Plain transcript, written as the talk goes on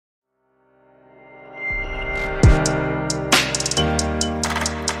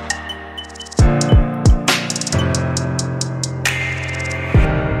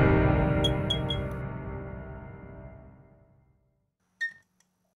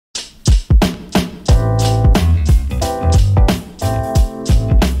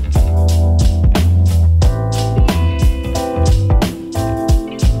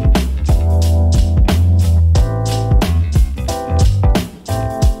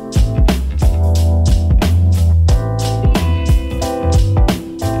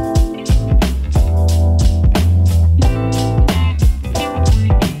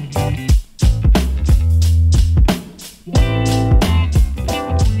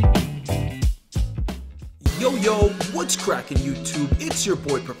Yo, what's cracking YouTube? It's your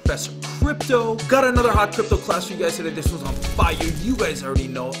boy Professor Crypto. Got another hot crypto class for you guys today. This one's on fire. You guys already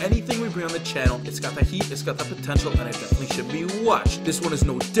know anything we bring on the channel, it's got the heat, it's got the potential, and it definitely should be watched. This one is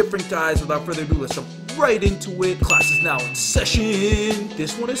no different, guys. Without further ado, let's jump right into it. Class is now in session.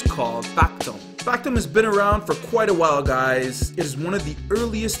 This one is called Factom. Factom has been around for quite a while, guys. It is one of the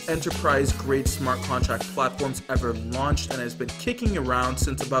earliest enterprise-grade smart contract platforms ever launched and has been kicking around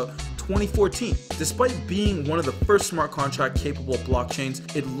since about 2014. Despite being one of the first smart contract-capable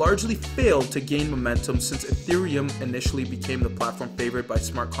blockchains, it largely failed to gain momentum since Ethereum initially became the platform favored by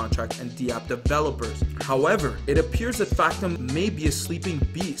smart contract and DApp developers. However, it appears that Factom may be a sleeping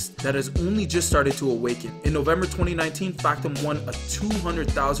beast that has only just started to awaken. In November 2019, Factom won a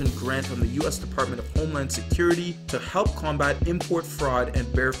 $200,000 grant from the US Department of Homeland Security to help combat import fraud and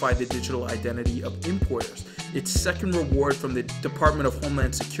verify the digital identity of importers. Its second reward from the Department of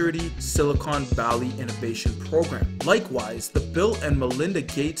Homeland Security Silicon Valley Innovation Program. Likewise, the Bill and Melinda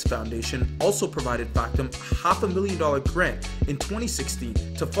Gates Foundation also provided Factom a $500,000 grant in 2016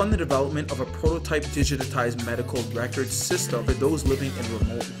 to fund the development of a prototype digitized medical record system for those living in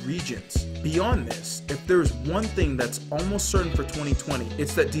remote regions. Beyond this, if there's one thing that's almost certain for 2020,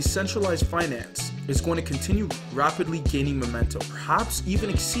 it's that decentralized finance is going to continue rapidly gaining momentum, perhaps even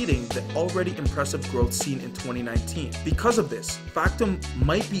exceeding the already impressive growth seen in 2019. Because of this, Factom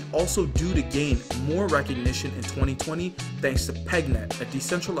might be also due to gain more recognition in 2020 thanks to PegNet, a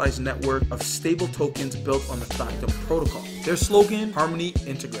decentralized network of stable tokens built on the Factom protocol. Their slogan, Harmony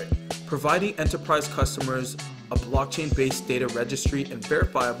Integrate, providing enterprise customers a blockchain-based data registry and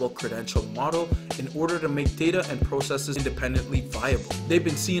verifiable credential model in order to make data and processes independently viable. They've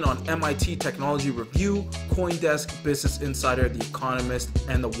been seen on MIT Technology Review, CoinDesk, Business Insider, The Economist,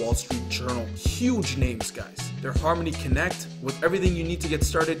 and the Wall Street Journal. Huge names, guys. Their Harmony Connect, with everything you need to get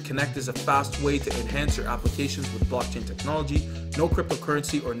started. Connect is a fast way to enhance your applications with blockchain technology. No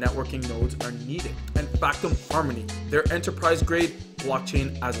cryptocurrency or networking nodes are needed. And Factom Harmony, their enterprise-grade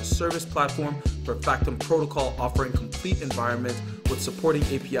blockchain as a service platform for Factom protocol, offering complete environment with supporting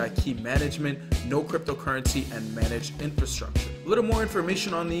API key management, no cryptocurrency, and managed infrastructure. A little more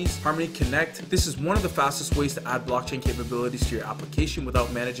information on these. Harmony Connect. This is one of the fastest ways to add blockchain capabilities to your application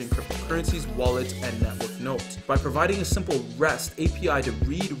without managing cryptocurrencies, wallets, and network nodes. By providing a simple REST API to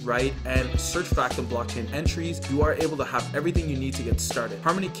read, write, and search Factom blockchain entries, you are able to have everything you need to get started.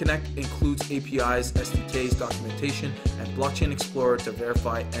 Harmony Connect includes APIs, SDKs, documentation, and Blockchain Explorer to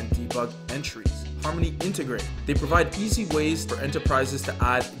verify and debug entries. Harmony Integrate. They provide easy ways for enterprises to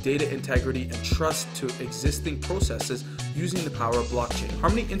add data integrity and trust to existing processes using the power of blockchain.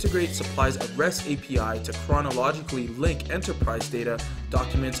 Harmony Integrate supplies a REST API to chronologically link enterprise data,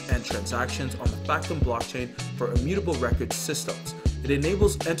 documents, and transactions on the Factom blockchain for immutable record systems. It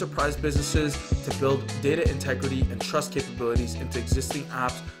enables enterprise businesses to build data integrity and trust capabilities into existing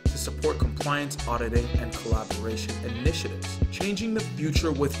apps to support compliance, auditing, and collaboration initiatives. Changing the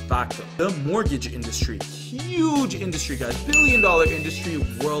future with Factom. The mortgage industry. Huge industry, guys. $billion industry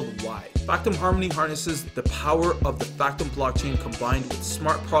worldwide. Factom Harmony harnesses the power of the Factom blockchain combined with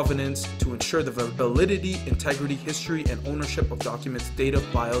smart provenance to ensure the validity, integrity, history, and ownership of documents, data,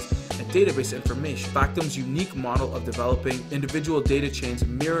 files, and database information. Factom's unique model of developing individual data chains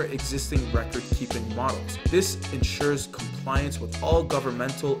mirror existing record-keeping models. This ensures compliance with all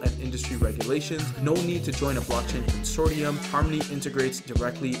governmental and industry regulations. No need to join a blockchain consortium. Harmony integrates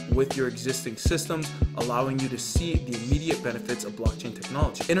directly with your existing systems, allowing you to see the immediate benefits of blockchain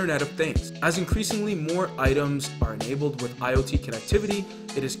technology. Internet of Things. As increasingly more items are enabled with IoT connectivity,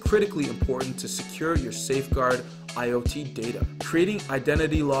 it is critically important to secure your safeguard IoT data. Creating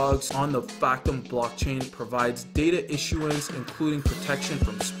identity logs on the Factom blockchain provides data issuance, including protection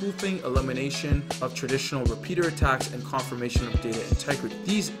from spoofing, elimination of traditional repeater attacks, and confirmation of data integrity.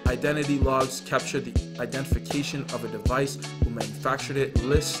 These identity logs capture the identification of a device, who manufactured it,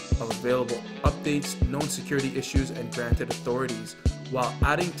 lists of available updates, known security issues, and granted authorities, while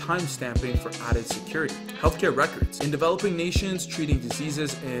adding timestamping for added security. Healthcare records. In developing nations, treating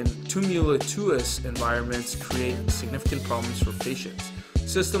diseases in tumultuous environments create significant problems for patients.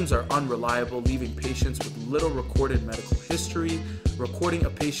 Systems are unreliable, leaving patients with little recorded medical history. Recording a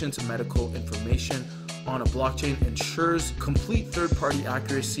patient's medical information on a blockchain ensures complete third-party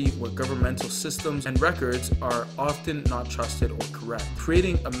accuracy where governmental systems and records are often not trusted or correct.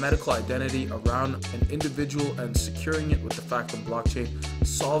 Creating a medical identity around an individual and securing it with the Factom blockchain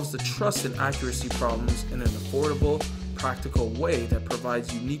solves the trust and accuracy problems in an affordable, practical way that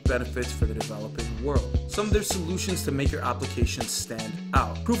provides unique benefits for the developing world. Some of their solutions to make your application stand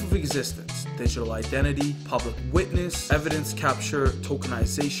out: proof of existence, digital identity, public witness, evidence capture,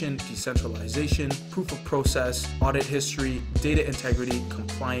 tokenization, decentralization, proof of process, audit history, data integrity,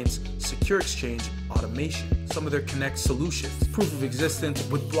 compliance, secure exchange, automation. Some of their Connect solutions: proof of existence.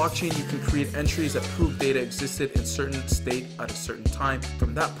 With blockchain, you can create entries that prove data existed in certain state at a certain time.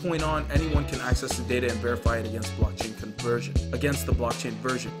 From that point on, anyone can access the data and verify it against the blockchain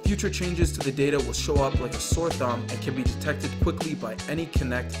version. Future changes to the data will show up like a sore thumb and can be detected quickly by any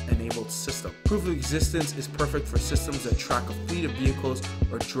Connect-enabled system. Proof of existence is perfect for systems that track a fleet of vehicles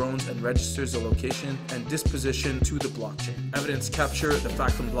or drones and registers the location and disposition to the blockchain. Evidence capture. The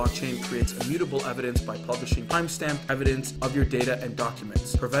Factom blockchain creates immutable evidence by publishing timestamped evidence of your data and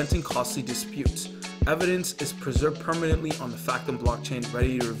documents, preventing costly disputes. Evidence is preserved permanently on the Factom blockchain,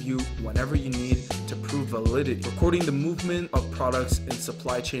 ready to review whenever you need to prove validity. Recording the movement of products in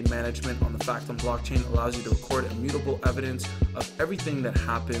supply chain management on the Factom blockchain allows you to record immutable evidence of everything that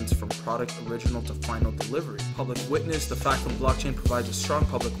happens from product original to final delivery. Public witness. The Factom blockchain provides a strong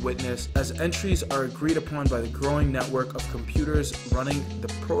public witness, as entries are agreed upon by the growing network of computers running the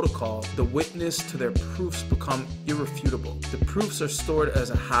protocol. The witness to their proofs become irrefutable. The proofs are stored as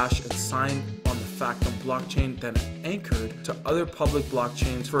a hash and signed on the Factom blockchain, then anchored to other public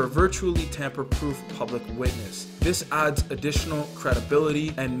blockchains for a virtually tamper-proof public witness. This adds additional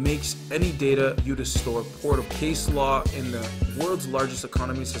credibility and makes any data you to store portable. Case law in the world's largest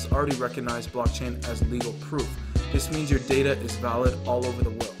economies has already recognized blockchain as legal proof. This means your data is valid all over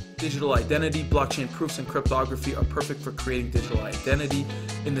the world. Digital identity. Blockchain proofs and cryptography are perfect for creating digital identity.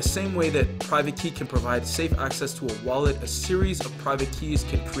 In the same way that private key can provide safe access to a wallet, a series of private keys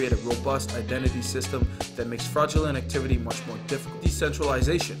can create a robust identity system that makes fraudulent activity much more difficult.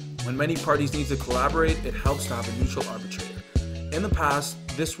 Decentralization. When many parties need to collaborate, it helps to have a neutral arbitrator. In the past,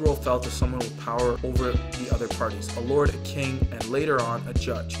 this role fell to someone with power over the other parties, a lord, a king, and later on a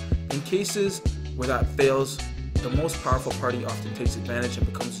judge. In cases where that fails, the most powerful party often takes advantage and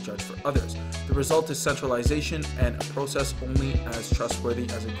becomes a judge for others. The result is centralization and a process only as trustworthy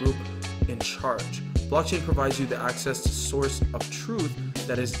as a group in charge. Blockchain provides you the access to source of truth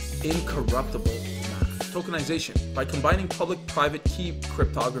that is incorruptible. Tokenization. By combining public-private key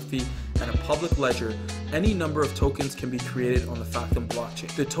cryptography and a public ledger, any number of tokens can be created on the Factom blockchain.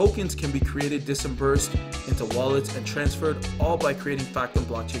 The tokens can be created, disbursed into wallets, and transferred, all by creating Factom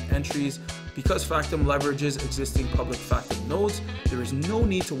blockchain entries. Because Factom leverages existing public Factom nodes, there is no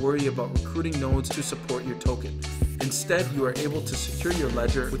need to worry about recruiting nodes to support your token. Instead, you are able to secure your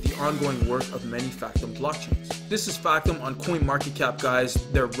ledger with the ongoing work of many Factom blockchains. This is Factom on CoinMarketCap, guys.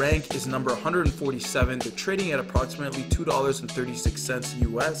 Their rank is number 147. They're trading at approximately $2.36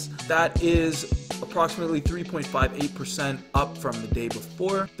 US. That is approximately 3.58% up from the day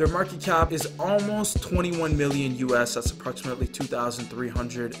before. Their market cap is almost 21 million US. That's approximately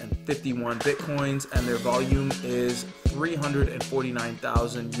 2,351 Bitcoins, and their volume is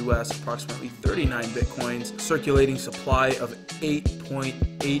 349,000 US, approximately 39 Bitcoins, circulating supply of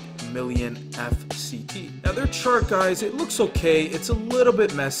 8.8 million FCT. Now their chart, guys, it looks okay. It's a little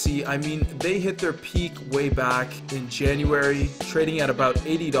bit messy. I mean, they hit their peak way back in January, trading at about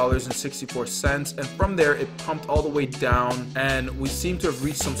 $80.64, and from there it pumped all the way down, and we seem to have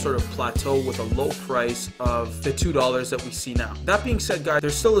reached some sort of plateau with a low price of the $2 that we see now. That being said, guys, there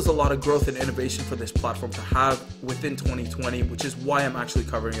still is a lot of growth and innovation for this platform to have within 2020, which is why I'm actually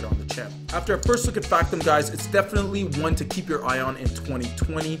covering it on the channel. After a first look at Factom, guys, it's definitely one to keep your eye on in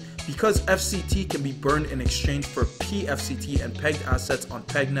 2020. Because FCT can be burned in exchange for PFCT and pegged assets on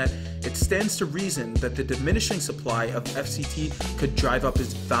PegNet, it stands to reason that the diminishing supply of FCT could drive up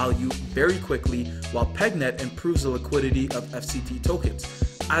its value very quickly, while PegNet improves the liquidity of FCT tokens.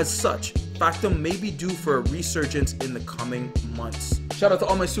 As such, Factom may be due for a resurgence in the coming months. Shout out to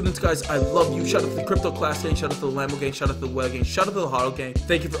all my students, guys. I love you. Shout out to the Crypto Class Gang. Shout out to the Lambo Gang. Shout out to the Whale Gang. Shout out to the Hodl Gang.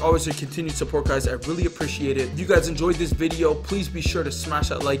 Thank you for always your continued support, guys. I really appreciate it. If you guys enjoyed this video, please be sure to smash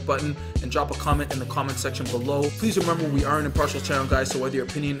that like button and drop a comment in the comment section below. Please remember, we are an impartial channel, guys, so whether your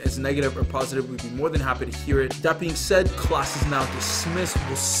opinion is negative or positive, we'd be more than happy to hear it. That being said, class is now dismissed.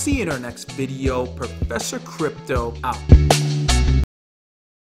 We'll see you in our next video. Professor Crypto out.